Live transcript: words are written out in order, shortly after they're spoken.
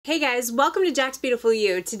Hey guys, welcome to Jack's Beautiful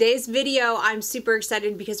You. Today's video, I'm super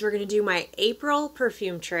excited because we're going to do my April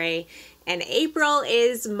perfume tray. And April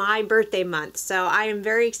is my birthday month, so I am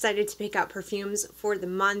very excited to pick out perfumes for the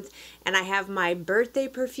month. And I have my birthday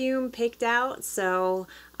perfume picked out, so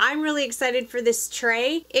I'm really excited for this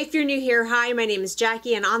tray. If you're new here, hi, my name is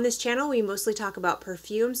Jackie, and on this channel we mostly talk about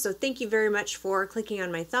perfume, so thank you very much for clicking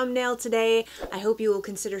on my thumbnail today. I hope you will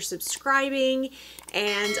consider subscribing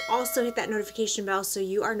and also hit that notification bell so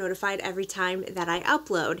you are notified every time that I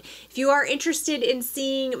upload. If you are interested in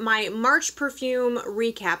seeing my March perfume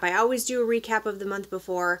recap, I always do a recap of the month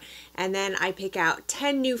before, and then I pick out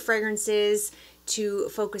 10 new fragrances to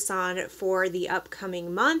focus on for the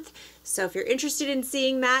upcoming month. So if you're interested in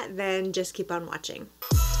seeing that, then just keep on watching.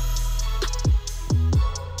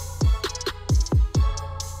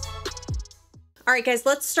 Alright guys,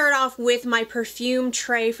 let's start off with my perfume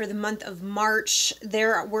tray for the month of March.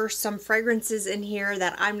 There were some fragrances in here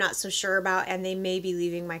that I'm not so sure about, and they may be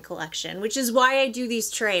leaving my collection, which is why I do these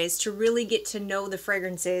trays, to really get to know the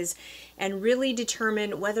fragrances and really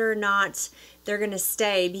determine whether or not they're going to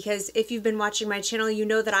stay. Because if you've been watching my channel, you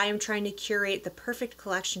know that I am trying to curate the perfect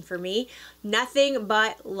collection for me. Nothing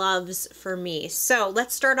but loves for me. So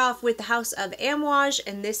let's start off with the House of Amouage,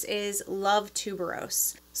 and this is Love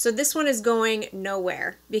Tuberose. So this one is going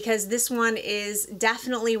nowhere because this one is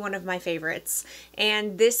definitely one of my favorites.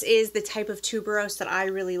 And this is the type of tuberose that I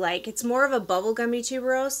really like. It's more of a bubblegummy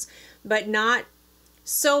tuberose, but not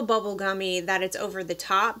so bubblegummy that it's over the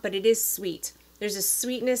top, but it is sweet. There's a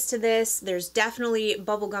sweetness to this. There's definitely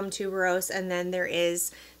bubblegum tuberose, and then there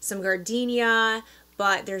is some gardenia,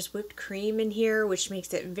 but there's whipped cream in here, which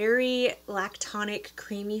makes it very lactonic,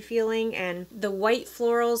 creamy feeling. And the white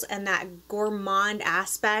florals and that gourmand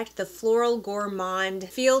aspect, the floral gourmand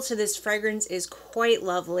feel to this fragrance is quite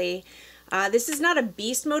lovely. This is not a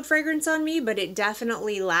beast mode fragrance on me, but it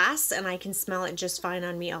definitely lasts, and I can smell it just fine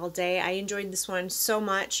on me all day. I enjoyed this one so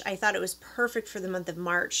much. I thought it was perfect for the month of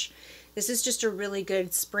March. This is just a really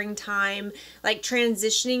good springtime, like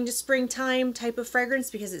transitioning to springtime type of fragrance,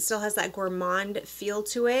 because it still has that gourmand feel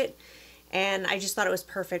to it. And I just thought it was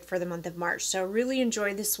perfect for the month of March. So really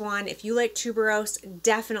enjoyed this one. If you like tuberose,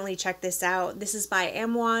 definitely check this out. This is by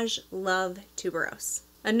Amouage, Love Tuberose.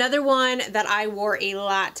 Another one that I wore a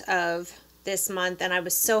lot of this month, and I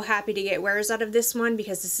was so happy to get wears out of this one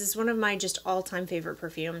because this is one of my just all-time favorite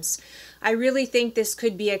perfumes. I really think this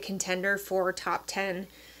could be a contender for top 10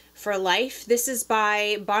 for life. This is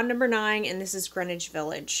by Bond No. 9, and this is Greenwich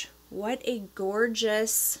Village. What a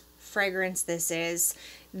gorgeous fragrance this is.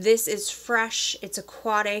 This is fresh, it's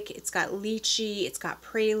aquatic, it's got lychee, it's got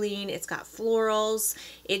praline, it's got florals,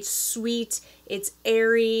 it's sweet, it's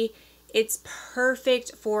airy. It's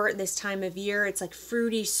perfect for this time of year. It's like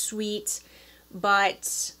fruity sweet,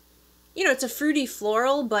 but you know, it's a fruity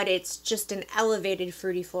floral, but it's just an elevated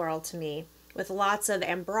fruity floral to me, with lots of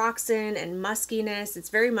ambroxan and muskiness. It's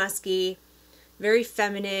very musky, very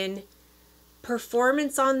feminine.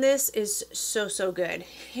 Performance on this is so good.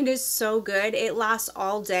 It is so good. It lasts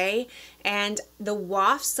all day, and the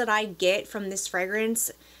wafts that I get from this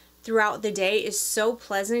fragrance throughout the day is so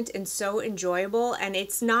pleasant and so enjoyable. And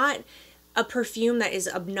it's not a perfume that is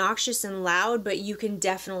obnoxious and loud, but you can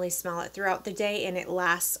definitely smell it throughout the day, and it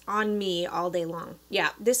lasts on me all day long. Yeah,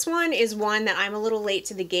 this one is one that I'm a little late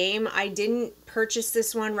to the game. I didn't purchase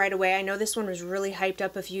this one right away. I know this one was really hyped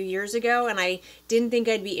up a few years ago, and I didn't think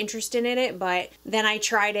I'd be interested in it, but then I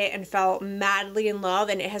tried it and fell madly in love,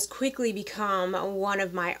 and it has quickly become one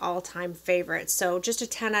of my all-time favorites. So just a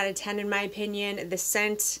 10 out of 10 in my opinion. The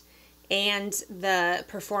scent and the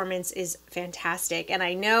performance is fantastic. And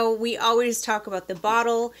I know we always talk about the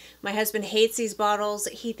bottle. My husband hates these bottles.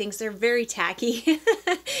 He thinks they're very tacky.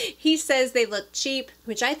 He says they look cheap,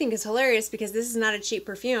 which I think is hilarious because this is not a cheap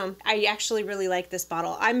perfume. I actually really like this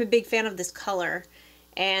bottle. I'm a big fan of this color,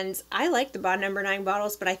 and I like the Bond No. 9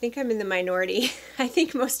 bottles, but I think I'm in the minority. I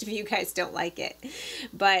think most of you guys don't like it,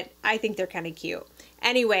 but I think they're kind of cute.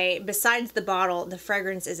 Anyway, besides the bottle, the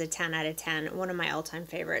fragrance is a 10 out of 10, one of my all-time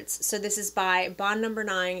favorites. So this is by Bond No.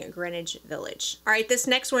 9, Greenwich Village. All right, this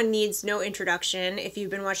next one needs no introduction. If you've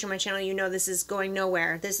been watching my channel, you know this is going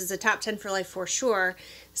nowhere. This is a top 10 for life for sure.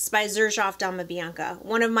 It's by Xerjoff, Dama, Bianca.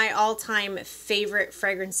 One of my all-time favorite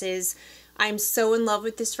fragrances. I'm so in love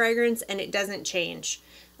with this fragrance, and it doesn't change.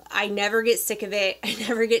 I never get sick of it. I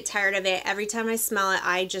never get tired of it. Every time I smell it,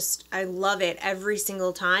 I love it every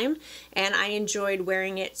single time. And I enjoyed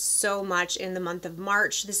wearing it so much in the month of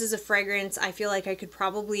March. This is a fragrance I feel like I could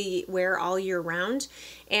probably wear all year round,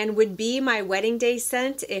 and would be my wedding day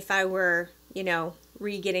scent if I were, you know,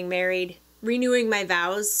 getting married, renewing my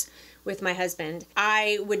vows with my husband.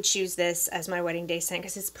 I would choose this as my wedding day scent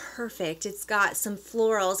because it's perfect. It's got some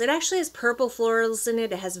florals. It actually has purple florals in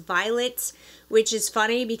it. It has violet, which is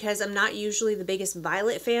funny because I'm not usually the biggest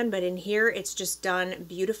violet fan, but in here it's just done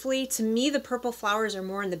beautifully. To me, the purple flowers are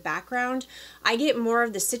more in the background. I get more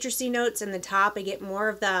of the citrusy notes in the top. I get more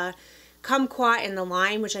of the kumquat and the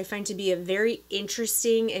lime, which I find to be a very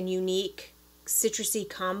interesting and unique citrusy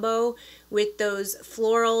combo with those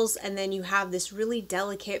florals, and then you have this really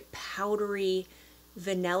delicate powdery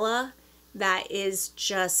vanilla that is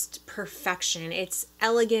just perfection. It's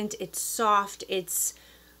elegant, it's soft, it's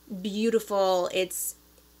beautiful. It's,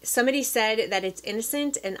 somebody said that it's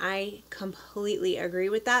innocent, and I completely agree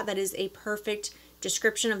with that. That is a perfect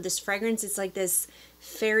description of this fragrance. It's like this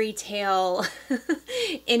fairy tale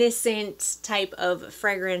innocent type of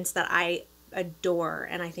fragrance that I adore,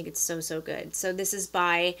 and I think it's so, so good. So this is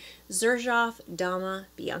by Xerjoff, Dama,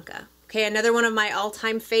 Bianca. Okay, another one of my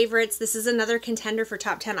all-time favorites. This is another contender for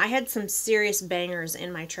top 10. I had some serious bangers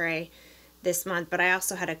in my tray this month, but I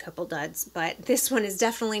also had a couple duds, but this one is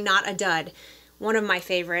definitely not a dud. One of my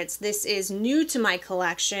favorites. This is new to my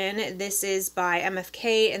collection. This is by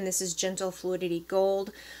MFK, and this is Gentle Fluidity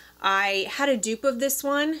Gold. I had a dupe of this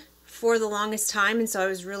one for the longest time, and so I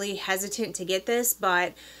was really hesitant to get this,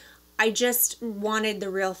 but I just wanted the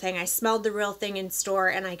real thing. I smelled the real thing in store,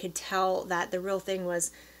 and I could tell that the real thing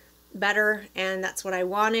was better, and that's what I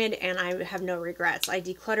wanted, and I have no regrets. I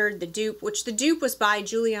decluttered the dupe, which the dupe was by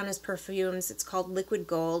Juliana's Perfumes. It's called Liquid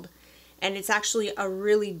Gold, and it's actually a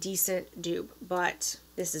really decent dupe, but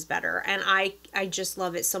this is better, and I just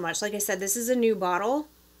love it so much. Like I said, this is a new bottle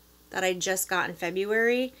that I just got in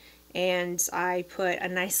February, and I put a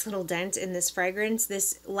nice little dent in this fragrance.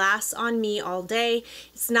 This lasts on me all day.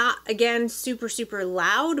 It's not, again, super, super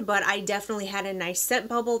loud, but I definitely had a nice scent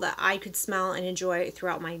bubble that I could smell and enjoy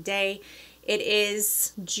throughout my day. It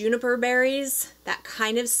is juniper berries. That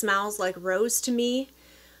kind of smells like rose to me,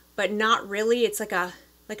 but not really. It's like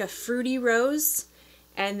a fruity rose.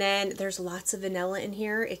 And then there's lots of vanilla in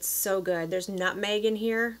here. It's so good. There's nutmeg in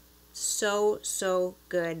here. So, so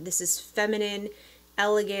good. This is feminine,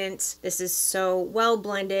 elegant. This is so well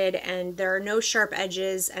blended, and there are no sharp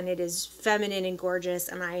edges, and it is feminine and gorgeous,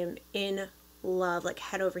 and I am in love, like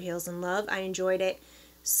head over heels in love. I enjoyed it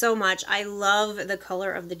so much. I love the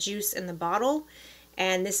color of the juice in the bottle,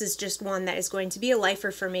 and this is just one that is going to be a lifer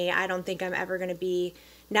for me. I don't think I'm ever going to be,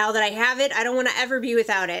 now that I have it, I don't want to ever be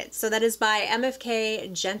without it. So that is by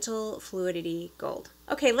MFK, Gentle Fluidity Gold.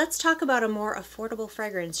 Okay, let's talk about a more affordable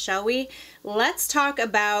fragrance, shall we? Let's talk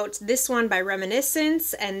about this one by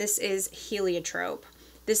Reminiscence, and this is Heliotrope.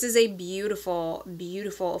 This is a beautiful,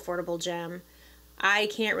 beautiful affordable gem. I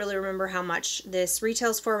can't really remember how much this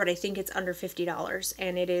retails for, but I think it's under $50,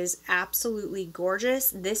 and it is absolutely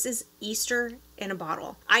gorgeous. This is Easter in a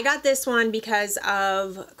bottle. I got this one because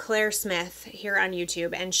of Claire Smith here on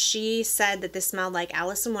YouTube, and she said that this smelled like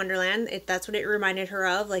Alice in Wonderland. That's what it reminded her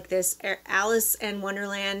of, like this Alice in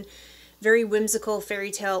Wonderland, very whimsical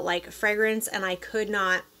fairy tale like fragrance, and I could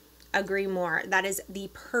not agree more. That is the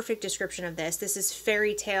perfect description of this. This is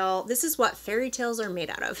fairy tale. This is what fairy tales are made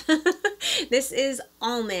out of. This is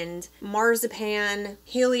almond, marzipan,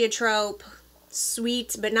 heliotrope,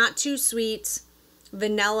 sweet but not too sweet,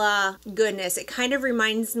 vanilla goodness. It kind of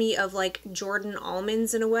reminds me of like Jordan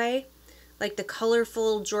almonds in a way, like the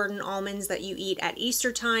colorful Jordan almonds that you eat at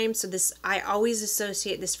Easter time. So this, I always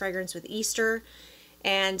associate this fragrance with Easter,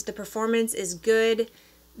 and the performance is good.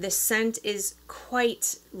 The scent is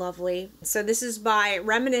quite lovely. So this is by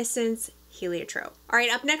Reminiscence, Heliotrope. All right,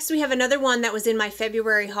 up next we have another one that was in my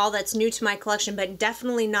February haul that's new to my collection, but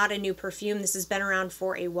definitely not a new perfume. This has been around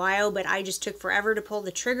for a while, but I just took forever to pull the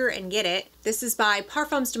trigger and get it. This is by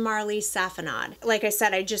Parfums de Marly Safanade. Like I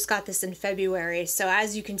said, I just got this in February, so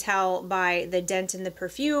as you can tell by the dent in the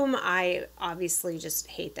perfume, I obviously just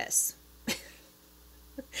hate this.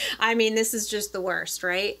 I mean, this is just the worst,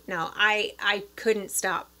 right? No, I couldn't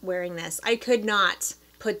stop wearing this. I could not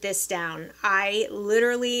put this down. I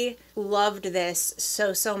literally loved this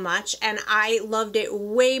so, so much, and I loved it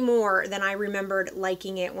way more than I remembered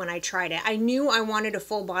liking it when I tried it. I knew I wanted a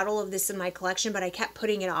full bottle of this in my collection, but I kept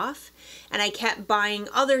putting it off, and I kept buying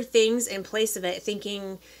other things in place of it,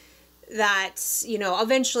 thinking that, you know,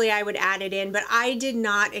 eventually I would add it in, but I did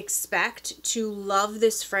not expect to love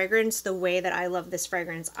this fragrance the way that I love this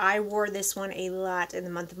fragrance. I wore this one a lot in the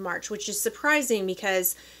month of March, which is surprising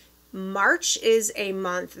because March is a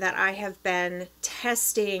month that I have been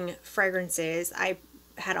testing fragrances. I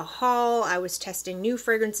had a haul. I was testing new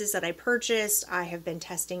fragrances that I purchased. I have been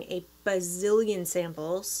testing a bazillion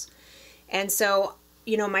samples. And so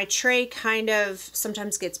you know, my tray kind of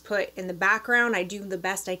sometimes gets put in the background. I do the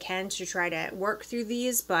best I can to try to work through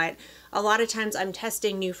these, but a lot of times I'm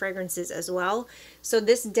testing new fragrances as well. So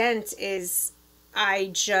this dent is,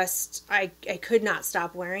 I could not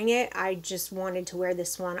stop wearing it. I just wanted to wear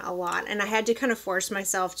this one a lot. And I had to kind of force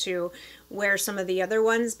myself to wear some of the other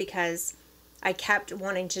ones because I kept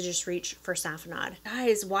wanting to just reach for Saffenade.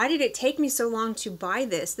 Guys, why did it take me so long to buy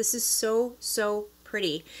this? This is so, so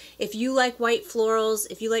pretty. If you like white florals,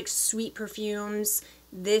 if you like sweet perfumes,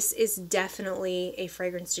 this is definitely a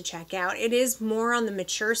fragrance to check out. It is more on the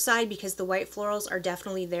mature side because the white florals are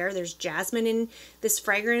definitely there. There's jasmine in this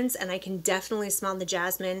fragrance and I can definitely smell the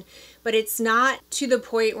jasmine, but it's not to the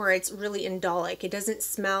point where it's really indolic. It doesn't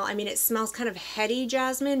smell, I mean, it smells kind of heady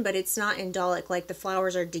jasmine, but it's not indolic like the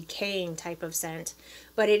flowers are decaying type of scent.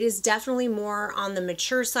 But it is definitely more on the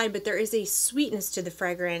mature side, but there is a sweetness to the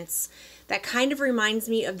fragrance that kind of reminds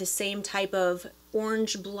me of the same type of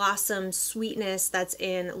orange blossom sweetness that's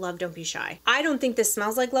in Love Don't Be Shy. I don't think this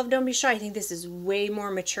smells like Love Don't Be Shy. I think this is way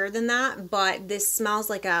more mature than that, but this smells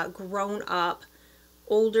like a grown up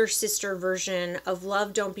older sister version of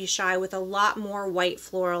Love Don't Be Shy with a lot more white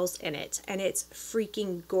florals in it, and it's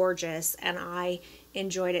freaking gorgeous and I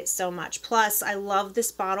enjoyed it so much. Plus, I love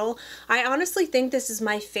this bottle. I honestly think this is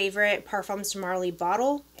my favorite Parfums de Marly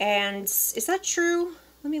bottle, and is that true?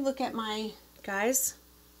 Let me look at my, guys,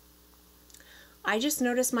 I just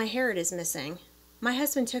noticed my Harrod is missing. My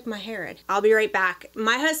husband took my Harrod. I'll be right back.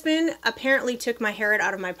 My husband apparently took my Harrod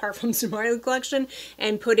out of my Parfums de Marly collection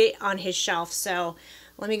and put it on his shelf. So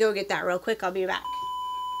let me go get that real quick. I'll be back.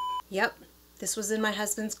 Yep, this was in my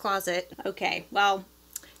husband's closet. Okay, well,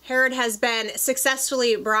 Harrod has been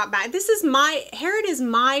successfully brought back. This is my, Harrod is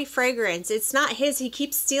my fragrance. It's not his. He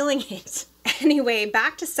keeps stealing it. Anyway,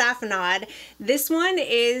 back to Saffenade. This one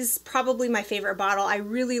is probably my favorite bottle. I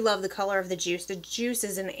really love the color of the juice. The juice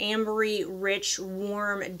is an ambery, rich,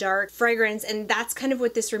 warm, dark fragrance, and that's kind of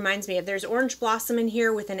what this reminds me of. There's orange blossom in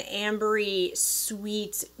here with an ambery,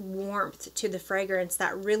 sweet warmth to the fragrance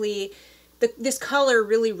that really, this color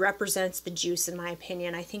really represents the juice in my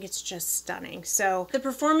opinion. I think it's just stunning. So the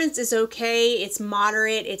performance is okay. It's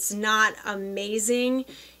moderate. It's not amazing.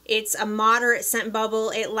 It's a moderate scent bubble.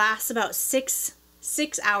 It lasts about six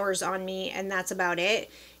hours on me, and that's about it.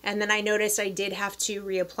 And then I noticed I did have to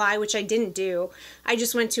reapply, which I didn't do. I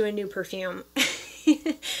just went to a new perfume.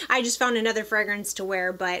 I just found another fragrance to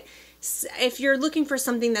wear, but if you're looking for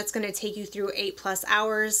something that's going to take you through 8+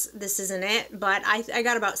 hours, this isn't it. But I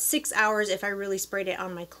got about 6 hours if I really sprayed it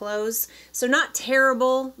on my clothes. So not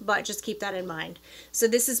terrible, but just keep that in mind. So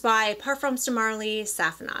this is by Parfums de Marly,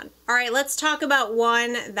 Saffenade. All right, let's talk about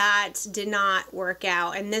one that did not work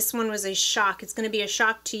out. And this one was a shock. It's going to be a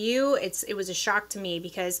shock to you. It was a shock to me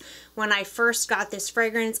because when I first got this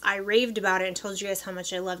fragrance, I raved about it and told you guys how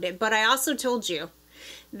much I loved it. But I also told you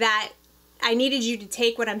that I needed you to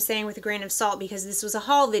take what I'm saying with a grain of salt because this was a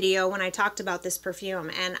haul video when I talked about this perfume,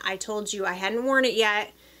 and I told you I hadn't worn it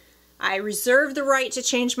yet. I reserved the right to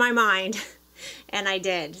change my mind, and I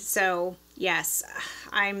did. So yes,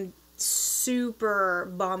 I'm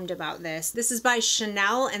super bummed about this. This is by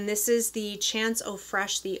Chanel, and this is the Chance Eau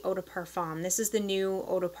Fraiche, the Eau de Parfum. This is the new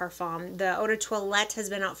Eau de Parfum. The Eau de Toilette has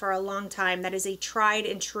been out for a long time. That is a tried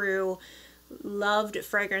and true loved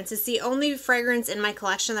fragrance. It's the only fragrance in my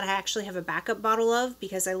collection that I actually have a backup bottle of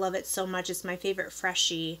because I love it so much. It's my favorite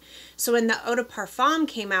freshie. So when the Eau de Parfum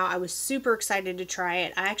came out, I was super excited to try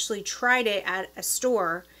it. I actually tried it at a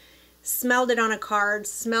store, smelled it on a card,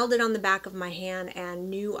 smelled it on the back of my hand, and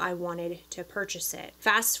knew I wanted to purchase it.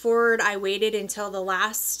 Fast forward, I waited until the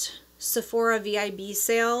last Sephora VIB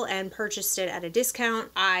sale and purchased it at a discount.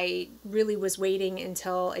 I really was waiting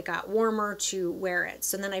until it got warmer to wear it.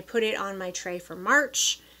 So then I put it on my tray for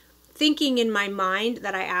March, thinking in my mind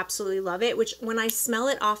that I absolutely love it, which when I smell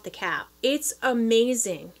it off the cap, it's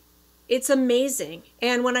amazing. It's amazing.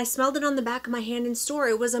 And when I smelled it on the back of my hand in store,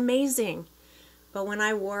 it was amazing. But when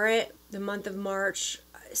I wore it the month of March,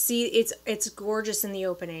 see, it's gorgeous in the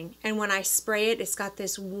opening, and when I spray it, it's got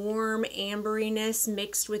this warm amberiness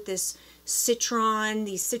mixed with this citron,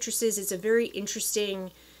 these citruses. It's a very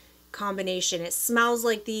interesting combination. It smells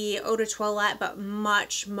like the Eau de Toilette, but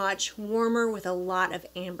much, much warmer with a lot of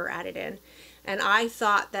amber added in. And I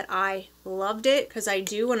thought that I loved it, because I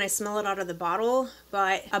do when I smell it out of the bottle,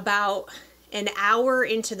 but about an hour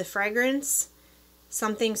into the fragrance,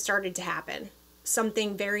 something started to happen.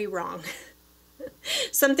 Something very wrong.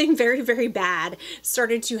 Something very, very bad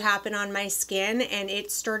started to happen on my skin, and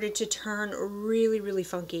it started to turn really, really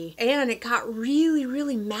funky. And it got really,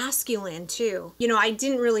 really masculine too. You know, I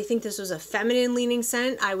didn't really think this was a feminine leaning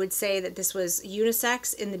scent. I would say that this was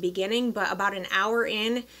unisex in the beginning, but about an hour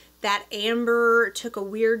in, that amber took a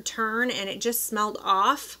weird turn and it just smelled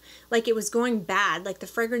off, like it was going bad, like the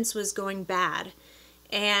fragrance was going bad.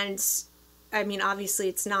 And I mean, obviously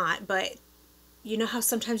it's not, but you know how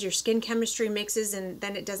sometimes your skin chemistry mixes and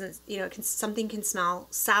then it doesn't, you know, something can smell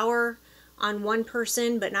sour on one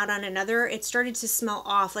person but not on another. It started to smell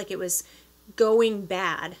off like it was going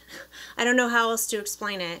bad. I don't know how else to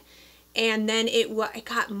explain it. And then it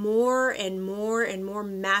got more and more and more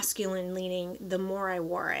masculine leaning the more I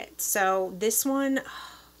wore it. So this one,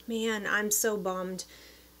 oh man, I'm so bummed.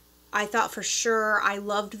 I thought for sure I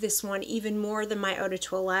loved this one even more than my Eau de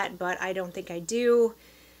Toilette, but I don't think I do.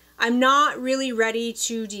 I'm not really ready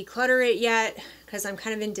to declutter it yet because I'm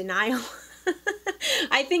kind of in denial.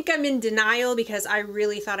 I think I'm in denial because I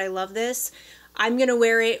really thought I loved this. I'm going to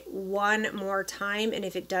wear it one more time, and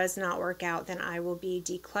if it does not work out, then I will be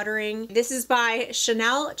decluttering. This is by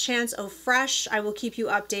Chanel Chance Eau Fresh. I will keep you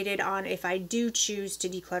updated on if I do choose to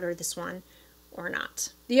declutter this one or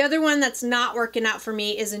not. The other one that's not working out for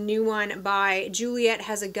me is a new one by Juliet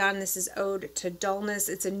Has a Gun. This is Ode to Dullness.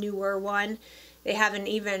 It's a newer one. They have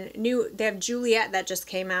they have Juliet that just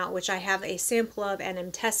came out, which I have a sample of and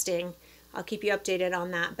am testing. I'll keep you updated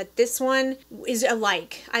on that. But this one is a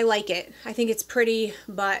like. I like it. I think it's pretty,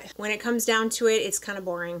 but when it comes down to it, it's kind of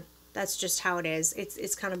boring. That's just how it is.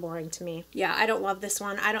 It's kind of boring to me. Yeah, I don't love this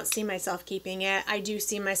one. I don't see myself keeping it. I do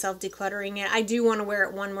see myself decluttering it. I do want to wear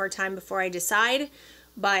it one more time before I decide,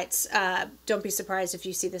 but don't be surprised if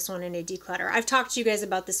you see this one in a declutter. I've talked to you guys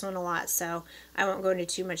about this one a lot, so I won't go into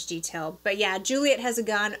too much detail. But yeah, Juliet Has a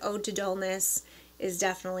Gun, Ode to Dullness is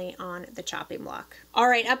definitely on the chopping block. All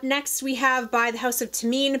right, up next we have by the House of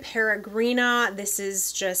Tamine, Peregrina. This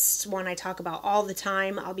is just one I talk about all the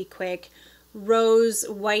time. I'll be quick. Rose,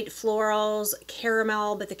 white florals,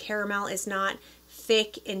 caramel, but the caramel is not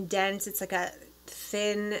thick and dense. It's like a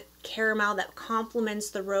thin caramel that complements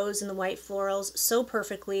the rose and the white florals so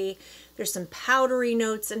perfectly. There's some powdery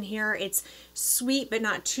notes in here. It's sweet but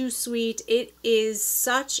not too sweet. It is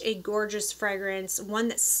such a gorgeous fragrance, one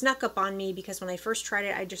that snuck up on me because when I first tried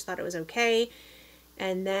it I just thought it was okay,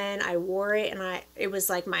 and then I wore it and it was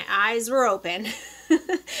like my eyes were open.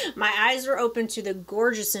 My eyes were open to the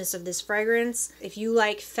gorgeousness of this fragrance. If you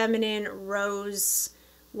like feminine rose,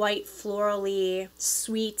 white florally,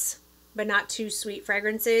 sweet but not too sweet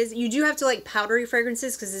fragrances. You do have to like powdery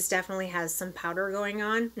fragrances because this definitely has some powder going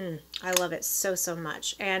on. I love it so, so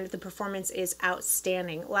much. And the performance is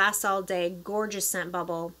outstanding. Lasts all day, gorgeous scent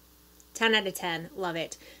bubble. 10 out of 10, love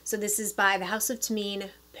it. So this is by the House of Tamine,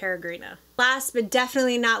 Peregrina. Last but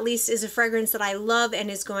definitely not least is a fragrance that I love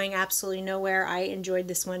and is going absolutely nowhere. I enjoyed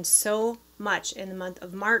this one so much in the month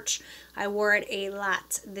of March. I wore it a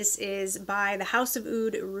lot. This is by the House of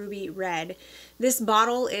Oud Ruby Red. This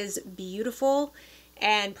bottle is beautiful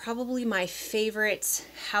and probably my favorite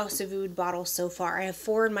House of Oud bottle so far. I have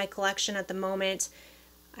 4 in my collection at the moment.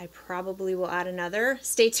 I probably will add another.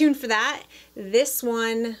 Stay tuned for that. This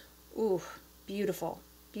one, ooh, beautiful,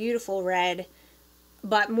 beautiful red.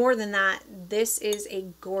 But more than that, this is a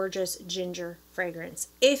gorgeous ginger fragrance.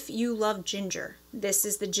 If you love ginger, this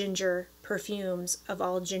is the ginger perfumes of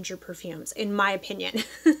all ginger perfumes, in my opinion.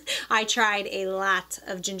 I tried a lot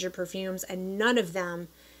of ginger perfumes and none of them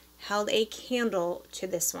held a candle to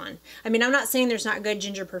this one. I mean, I'm not saying there's not good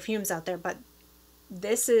ginger perfumes out there, but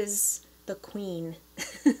this is the queen.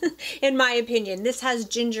 In my opinion, this has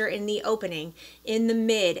ginger in the opening, in the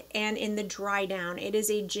mid, and in the dry down. It is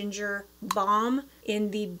a ginger bomb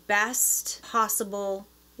in the best possible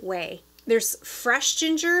way. There's fresh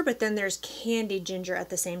ginger, but then there's candied ginger at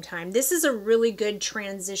the same time. This is a really good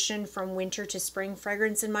transition from winter to spring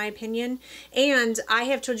fragrance, in my opinion. And I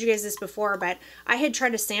have told you guys this before, but I had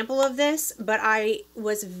tried a sample of this, but I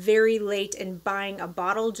was very late in buying a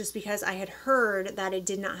bottle just because I had heard that it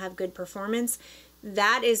did not have good performance.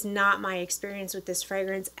 That is not my experience with this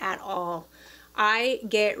fragrance at all. I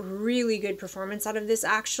get really good performance out of this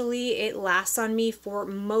actually. It lasts on me for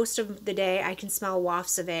most of the day. I can smell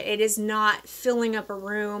wafts of it. It is not filling up a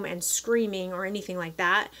room and screaming or anything like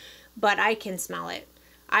that, but I can smell it.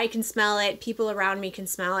 I can smell it. People around me can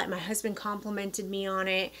smell it. My husband complimented me on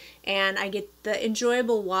it, and I get the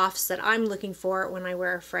enjoyable wafts that I'm looking for when I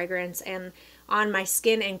wear a fragrance. And on my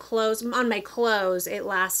skin and clothes, on my clothes, it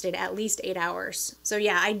lasted at least 8 hours. So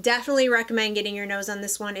yeah, I definitely recommend getting your nose on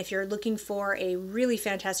this one. If you're looking for a really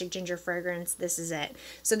fantastic ginger fragrance, this is it.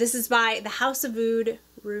 So this is by the House of Oud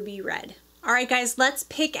Ruby Red. All right, guys, let's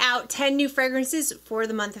pick out 10 new fragrances for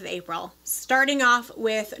the month of April. Starting off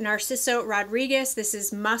with Narciso Rodriguez. This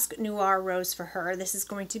is Musk Noir Rose for her. This is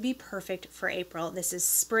going to be perfect for April. This is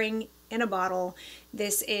spring in a bottle.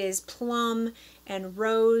 This is plum and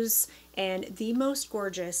rose and the most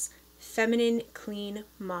gorgeous feminine clean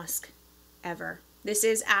musk ever. This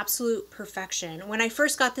is absolute perfection. When I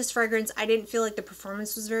first got this fragrance, I didn't feel like the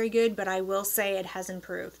performance was very good, but I will say it has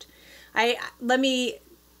improved. Let me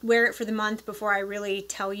wear it for the month before I really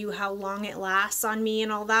tell you how long it lasts on me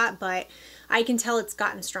and all that, but I can tell it's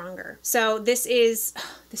gotten stronger. So this is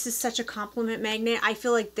such a compliment magnet. I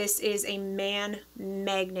feel like this is a man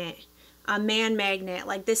magnet. A man magnet.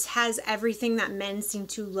 Like, this has everything that men seem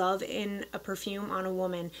to love in a perfume on a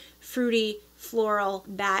woman. Fruity, floral,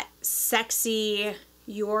 that sexy,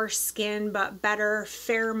 your skin but better,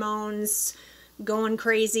 pheromones, going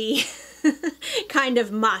crazy kind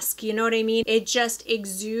of musk, you know what I mean? It just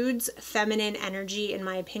exudes feminine energy, in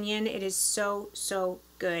my opinion. It is so, so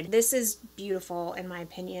good. This is beautiful, in my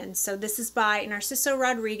opinion. So this is by Narciso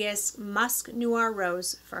Rodriguez, Musk Noir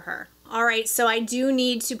Rose for her. All right, so I do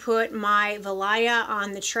need to put my Valaya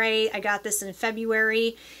on the tray. I got this in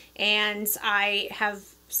February, and I have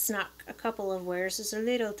snuck a couple of wears. There's a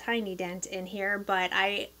little tiny dent in here, but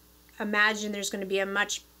I imagine there's going to be a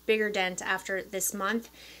much bigger dent after this month,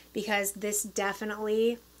 because this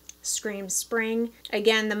definitely screams spring.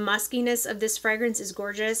 Again, the muskiness of this fragrance is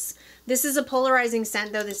gorgeous. This is a polarizing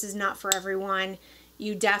scent, though. This is not for everyone.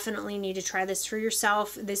 You definitely need to try this for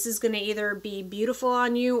yourself. This is going to either be beautiful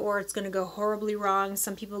on you or it's going to go horribly wrong.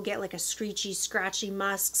 Some people get like a screechy, scratchy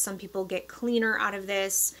musk. Some people get cleaner out of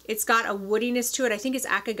this. It's got a woodiness to it. I think it's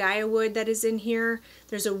Akagaya wood that is in here.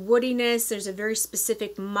 There's a woodiness. There's a very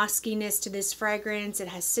specific muskiness to this fragrance. It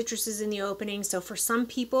has citruses in the opening. So for some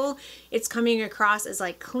people, it's coming across as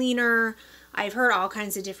like cleaner. I've heard all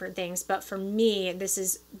kinds of different things, but for me, this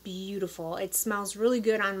is beautiful. It smells really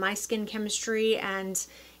good on my skin chemistry, and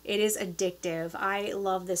it is addictive. I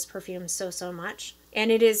love this perfume so, so much.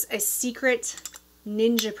 And it is a secret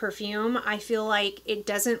ninja perfume. I feel like it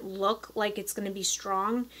doesn't look like it's going to be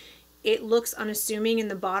strong. It looks unassuming in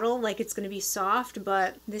the bottle, like it's going to be soft,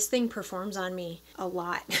 but this thing performs on me a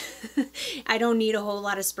lot. I don't need a whole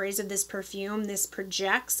lot of sprays of this perfume. This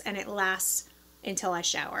projects and it lasts until I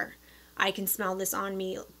shower. I can smell this on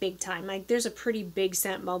me big time. Like, there's a pretty big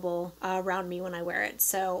scent bubble around me when I wear it.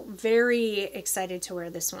 So very excited to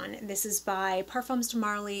wear this one. This is by Parfums de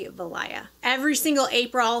Marly Valaya. Every single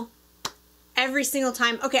April, every single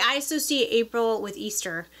time. Okay, I associate April with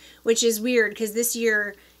Easter, which is weird because this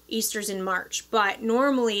year Easter's in March, but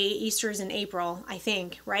normally Easter is in April, I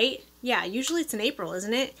think, right? Yeah, usually it's in April,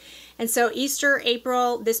 isn't it? And so Easter,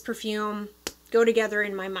 April, this perfume go together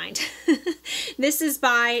in my mind. This is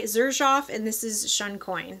by Xerjoff and this is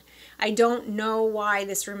K.I.S.S.I.N.G. I don't know why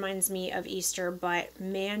this reminds me of Easter, but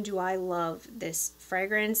man, do I love this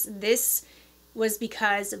fragrance. This was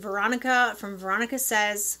because Veronica from Veronica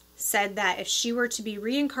said that if she were to be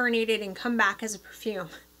reincarnated and come back as a perfume,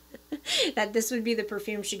 that this would be the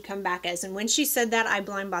perfume she'd come back as. And when she said that, I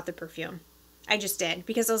blind bought the perfume. I just did,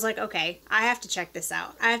 because I was like, okay, I have to check this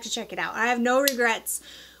out. I have to check it out. I have no regrets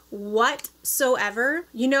whatsoever.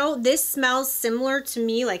 You know, this smells similar to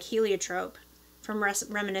me like heliotrope from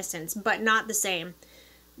Reminiscence, but not the same.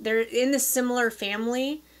 They're in the similar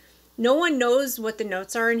family. No one knows what the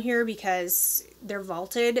notes are in here because they're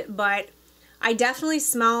vaulted, but I definitely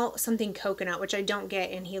smell something coconut, which I don't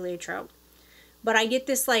get in heliotrope. But I get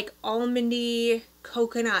this like almondy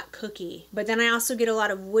coconut cookie, but then I also get a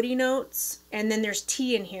lot of woody notes, and then there's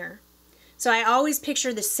tea in here. So I always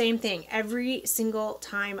picture the same thing every single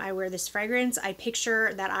time I wear this fragrance. I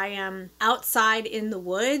picture that I am outside in the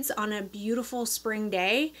woods on a beautiful spring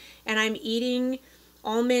day and I'm eating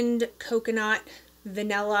almond, coconut,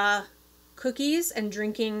 vanilla cookies and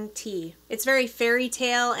drinking tea. It's very fairy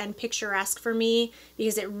tale and picturesque for me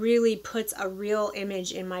because it really puts a real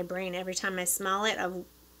image in my brain every time I smell it of,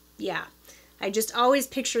 yeah. I just always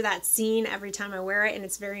picture that scene every time I wear it, and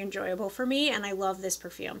it's very enjoyable for me, and I love this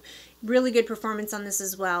perfume. Really good performance on this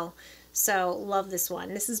as well, so love this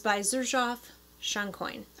one. This is by Xerjoff,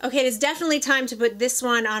 K.I.S.S.I.N.G. Okay, it is definitely time to put this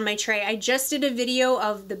one on my tray. I just did a video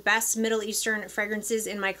of the best Middle Eastern fragrances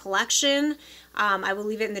in my collection. I will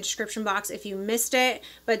leave it in the description box if you missed it,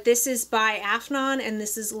 but this is by Afnan, and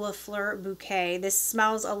this is Le Fleur Bouquet. This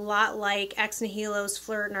smells a lot like Ex Nihilo's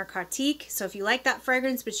Fleur Narcotique, so if you like that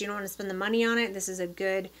fragrance but you don't want to spend the money on it, this is a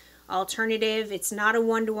good alternative. It's not a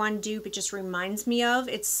one-to-one dupe, it just reminds me of.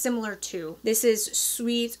 It's similar to. This is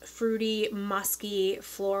sweet, fruity, musky,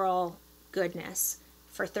 floral goodness.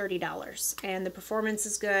 for $30. And the performance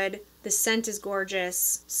is good. The scent is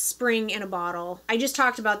gorgeous. Spring in a bottle. I just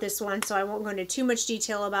talked about this one, so I won't go into too much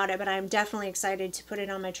detail about it, but I'm definitely excited to put it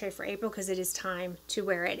on my tray for April because it is time to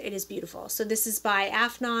wear it. It is beautiful. So this is by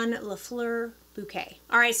Afnan Le Fleur Bouquet.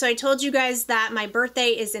 All right, so I told you guys that my birthday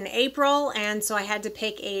is in April, and so I had to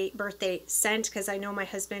pick a birthday scent because I know my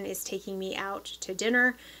husband is taking me out to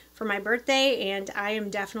dinner for my birthday, and I am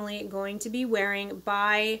definitely going to be wearing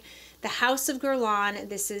by the House of Guerlain.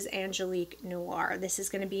 This is Angelique Noir. This is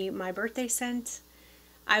going to be my birthday scent.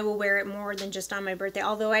 I will wear it more than just on my birthday,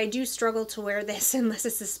 although I do struggle to wear this unless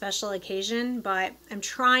it's a special occasion, but I'm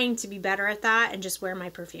trying to be better at that and just wear my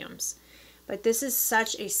perfumes. But this is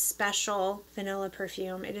such a special vanilla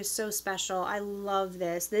perfume. It is so special. I love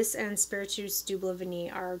this. This and Spiritus du Bleu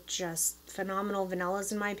Vanille are just phenomenal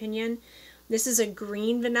vanillas in my opinion. This is a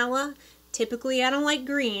green vanilla. Typically I don't like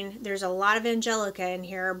green. There's a lot of Angelica in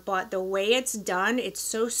here, but the way it's done, it's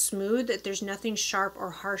so smooth that there's nothing sharp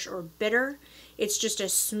or harsh or bitter. It's just a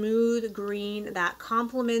smooth green that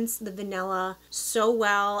complements the vanilla so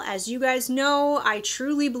well. As you guys know, I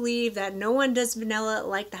truly believe that no one does vanilla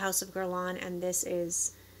like the House of Guerlain, and this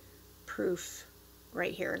is proof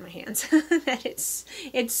right here in my hands that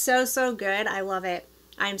it's so good. I love it.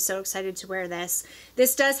 I'm so excited to wear this.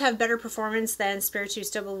 This does have better performance than Spiritus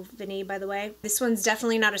du Bleu Vanille, by the way. This one's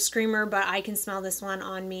definitely not a screamer, but I can smell this one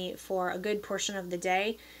on me for a good portion of the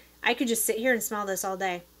day. I could just sit here and smell this all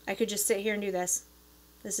day. I could just sit here and do this.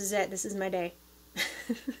 This is it. This is my day.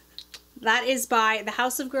 That is by the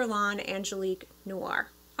House of Guerlain Angelique Noir.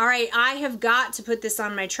 All right, I have got to put this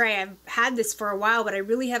on my tray. I've had this for a while, but I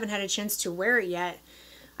really haven't had a chance to wear it yet.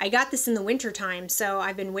 I got this in the winter time, so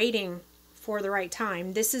I've been waiting for the right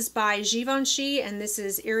time. This is by Givenchy, and this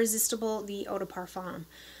is Irresistible, the Eau de Parfum.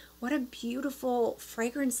 What a beautiful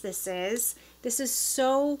fragrance this is. This is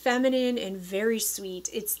so feminine and very sweet.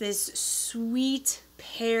 It's this sweet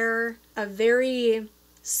pear, a very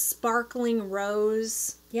sparkling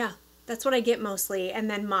rose. Yeah, that's what I get mostly. And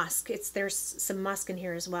then musk. There's some musk in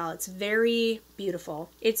here as well. It's very beautiful.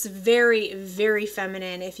 It's very, very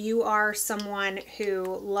feminine. If you are someone who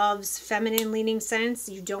loves feminine leaning scents,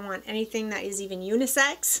 you don't want anything that is even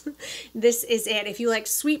unisex, this is it. If you like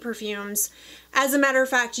sweet perfumes, as a matter of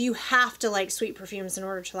fact, you have to like sweet perfumes in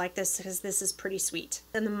order to like this because this is pretty sweet.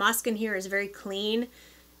 And the musk in here is very clean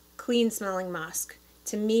smelling musk.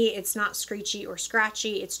 To me, it's not screechy or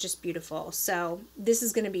scratchy. It's just beautiful. So this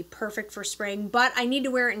is going to be perfect for spring, but I need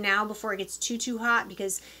to wear it now before it gets too hot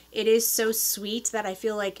because it is so sweet that I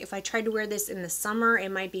feel like if I tried to wear this in the summer,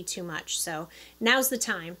 it might be too much. So now's the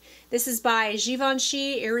time. This is by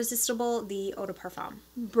Givenchy, Irresistible, the Eau de Parfum.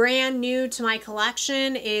 Brand new to my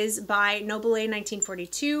collection is by Nobile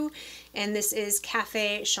 1942, and this is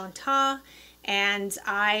Café Chantat. And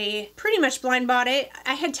I pretty much blind bought it.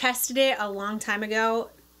 I had tested it a long time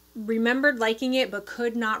ago, remembered liking it, but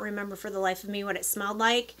could not remember for the life of me what it smelled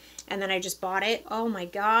like. And then I just bought it. Oh my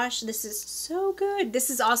gosh, this is so good.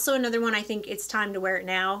 This is also another one I think it's time to wear it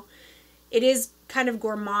now. It is kind of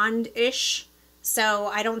gourmand-ish, so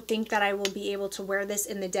I don't think that I will be able to wear this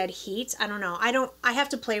in the dead heat. I don't know. I have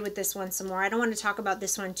to play with this one some more. I don't want to talk about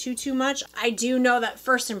this one too much. I do know that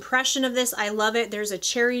first impression of this, I love it. There's a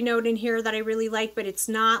cherry note in here that I really like, but it's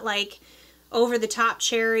not like over the top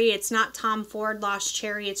cherry. It's not Tom Ford Lost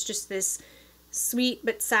Cherry. It's just this sweet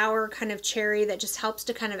but sour kind of cherry that just helps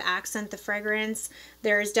to kind of accent the fragrance.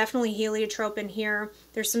 There's definitely heliotrope in here.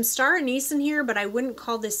 There's some star anise in here, but I wouldn't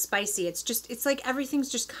call this spicy. It's like everything's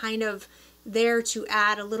just kind of there to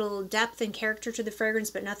add a little depth and character to the fragrance,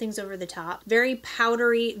 but nothing's over the top. Very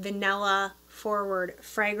powdery, vanilla forward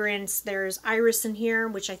fragrance. There's iris in here,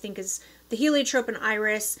 which I think is the heliotrope and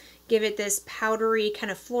iris give it this powdery kind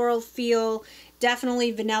of floral feel.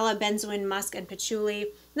 Definitely vanilla, benzoin, musk, and patchouli.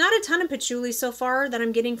 Not a ton of patchouli so far that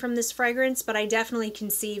I'm getting from this fragrance, but I definitely can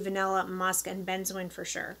see vanilla, musk, and benzoin for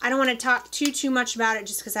sure. I don't want to talk too much about it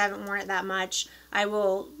just because I haven't worn it that much. I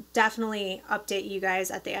will definitely update you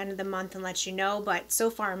guys at the end of the month and let you know, but so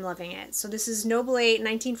far I'm loving it. So this is Nobile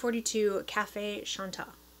 1942 Café Chantat.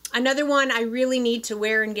 Another one I really need to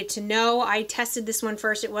wear and get to know. I tested this one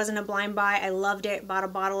first. It wasn't a blind buy. I loved it. Bought a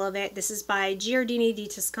bottle of it. This is by Giardini di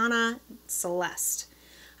Toscana Celeste.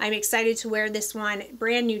 I'm excited to wear this one.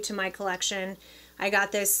 Brand new to my collection. I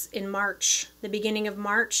got this in March, the beginning of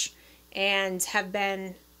March, and have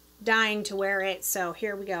been dying to wear it. So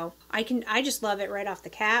here we go. I just love it right off the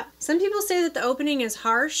cap. Some people say that the opening is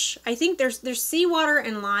harsh. I think there's seawater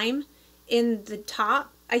and lime in the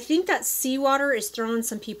top. I think that seawater is throwing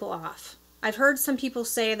some people off. I've heard some people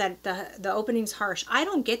say that the opening's harsh. I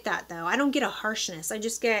don't get that though. I don't get a harshness. I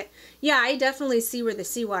just get, yeah, I definitely see where the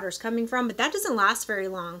seawater's coming from, but that doesn't last very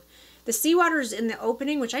long. The seawater's in the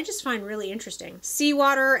opening, which I just find really interesting.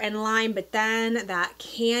 Seawater and lime, but then that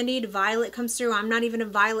candied violet comes through. I'm not even a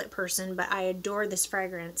violet person, but I adore this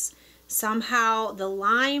fragrance. Somehow the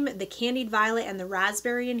lime, the candied violet, and the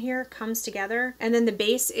raspberry in here comes together. And then the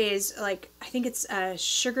base is like, I think it's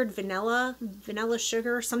sugared vanilla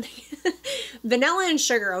sugar or something. Vanilla and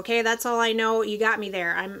sugar, okay? That's all I know. You got me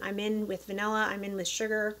there. I'm in with vanilla, I'm in with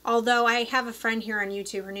sugar. Although I have a friend here on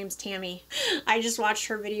YouTube, her name's Tammy. I just watched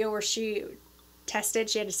her video where she tested,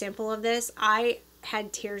 she had a sample of this. I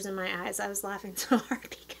had tears in my eyes. I was laughing so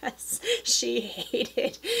hard because she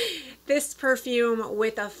hated this perfume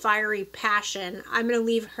with a fiery passion. I'm going to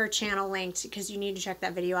leave her channel linked because you need to check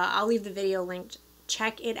that video out. I'll leave the video linked.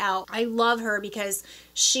 Check it out. I love her because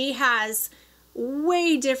she has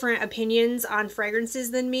way different opinions on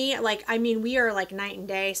fragrances than me. Like, I mean, we are like night and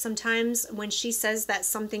day. Sometimes when she says that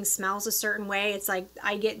something smells a certain way, it's like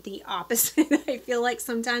I get the opposite, I feel like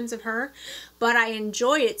sometimes of her, but I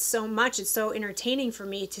enjoy it so much. It's so entertaining for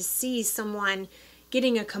me to see someone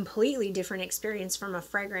getting a completely different experience from a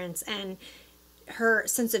fragrance, and her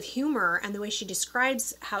sense of humor and the way she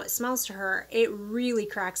describes how it smells to her, it really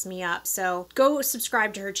cracks me up. So go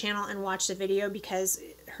subscribe to her channel and watch the video because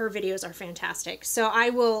her videos are fantastic. So I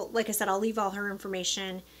will, like I said, I'll leave all her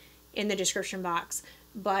information in the description box,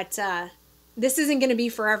 but this isn't going to be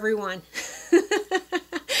for everyone.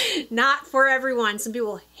 Not for everyone. Some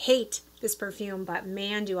people hate this perfume, but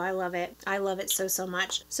man, do I love it. I love it so, so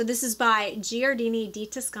much. So this is by Giardini di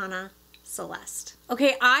Toscana Celeste.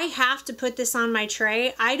 Okay, I have to put this on my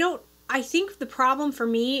tray. I think the problem for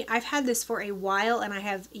me, I've had this for a while and I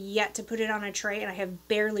have yet to put it on a tray, and I have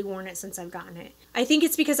barely worn it since I've gotten it. I think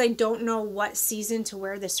it's because I don't know what season to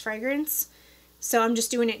wear this fragrance, so I'm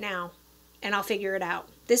just doing it now and I'll figure it out.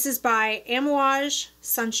 This is by Amouage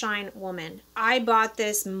Sunshine Woman. I bought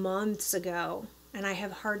this months ago and I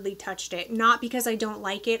have hardly touched it. Not because I don't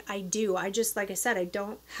like it, I do. I just, like I said, I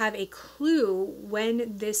don't have a clue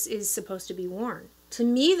when this is supposed to be worn. To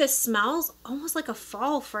me, this smells almost like a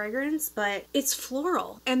fall fragrance, but it's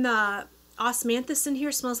floral. And the osmanthus in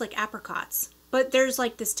here smells like apricots. But there's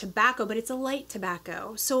like this tobacco, but it's a light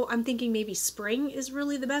tobacco. So I'm thinking maybe spring is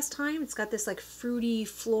really the best time. It's got this like fruity,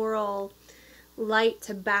 floral, light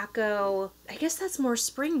tobacco. I guess that's more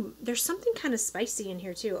spring. There's something kind of spicy in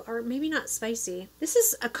here too, or maybe not spicy. This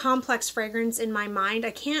is a complex fragrance in my mind.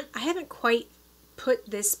 I haven't quite put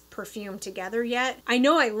this perfume together yet. I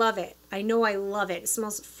know I love it. I know I love it. It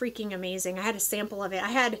smells freaking amazing. I had a sample of it.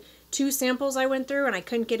 I had 2 samples I went through and I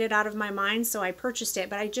couldn't get it out of my mind, so I purchased it,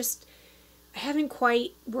 but I haven't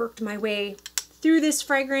quite worked my way through this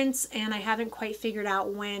fragrance and I haven't quite figured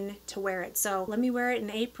out when to wear it. So let me wear it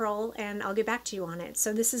in April and I'll get back to you on it.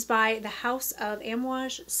 So this is by the House of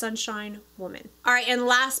Amouage Sunshine Woman. All right, and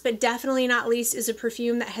last but definitely not least is a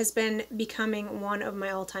perfume that has been becoming one of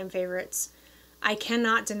my all-time favorites. I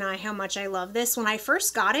cannot deny how much I love this. When I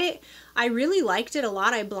first got it, I really liked it a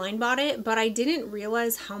lot. I blind bought it, but I didn't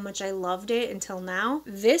realize how much I loved it until now.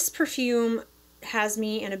 This perfume has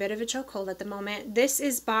me in a bit of a chokehold at the moment. This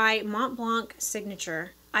is by Mont Blanc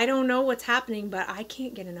Signature. I don't know what's happening, but I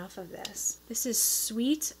can't get enough of this. This is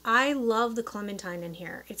sweet. I love the clementine in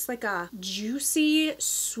here. It's like a juicy,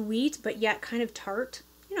 sweet, but yet kind of tart.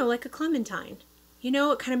 You know, like a clementine. You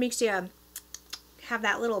know, it kind of makes you have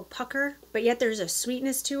that little pucker, but yet there's a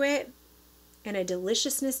sweetness to it and a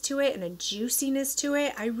deliciousness to it and a juiciness to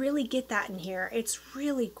it. I really get that in here. It's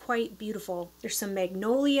really quite beautiful. There's some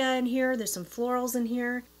magnolia in here. There's some florals in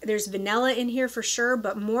here. There's vanilla in here for sure,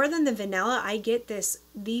 but more than the vanilla, I get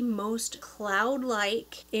the most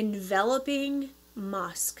cloud-like, enveloping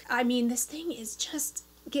musk. I mean, this thing is just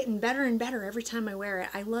getting better and better every time I wear it.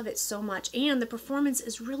 I love it so much, and the performance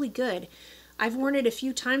is really good. I've worn it a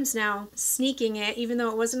few times now, sneaking it, even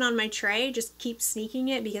though it wasn't on my tray, just keep sneaking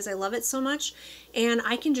it because I love it so much. And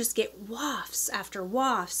I can just get wafts after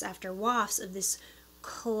wafts after wafts of this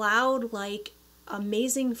cloud-like,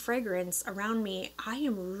 amazing fragrance around me. I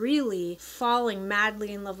am really falling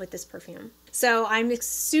madly in love with this perfume. So I'm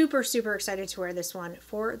super, super excited to wear this one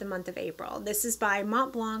for the month of April. This is by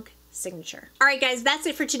Mont Blanc Signature. All right, guys, that's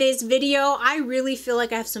it for today's video. I really feel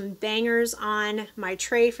like I have some bangers on my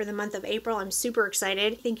tray for the month of April. I'm super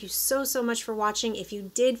excited. Thank you so, so much for watching. If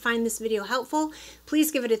you did find this video helpful, please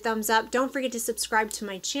give it a thumbs up. Don't forget to subscribe to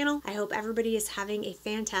my channel. I hope everybody is having a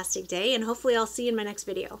fantastic day, and hopefully I'll see you in my next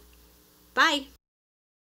video. Bye.